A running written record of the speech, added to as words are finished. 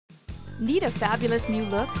Need a fabulous new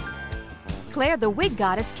look? Claire the Wig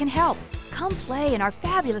Goddess can help. Come play in our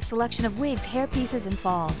fabulous selection of wigs, hairpieces, and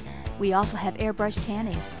falls. We also have airbrush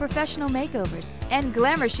tanning, professional makeovers, and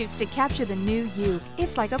glamour shoots to capture the new you.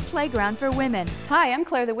 It's like a playground for women. Hi, I'm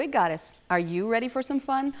Claire the Wig Goddess. Are you ready for some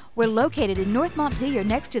fun? We're located in North Montpelier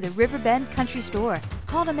next to the Riverbend Country Store.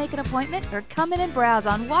 Call to make an appointment or come in and browse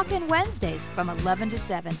on walk-in Wednesdays from 11 to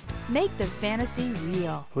 7. Make the fantasy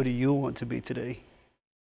real. Who do you want to be today?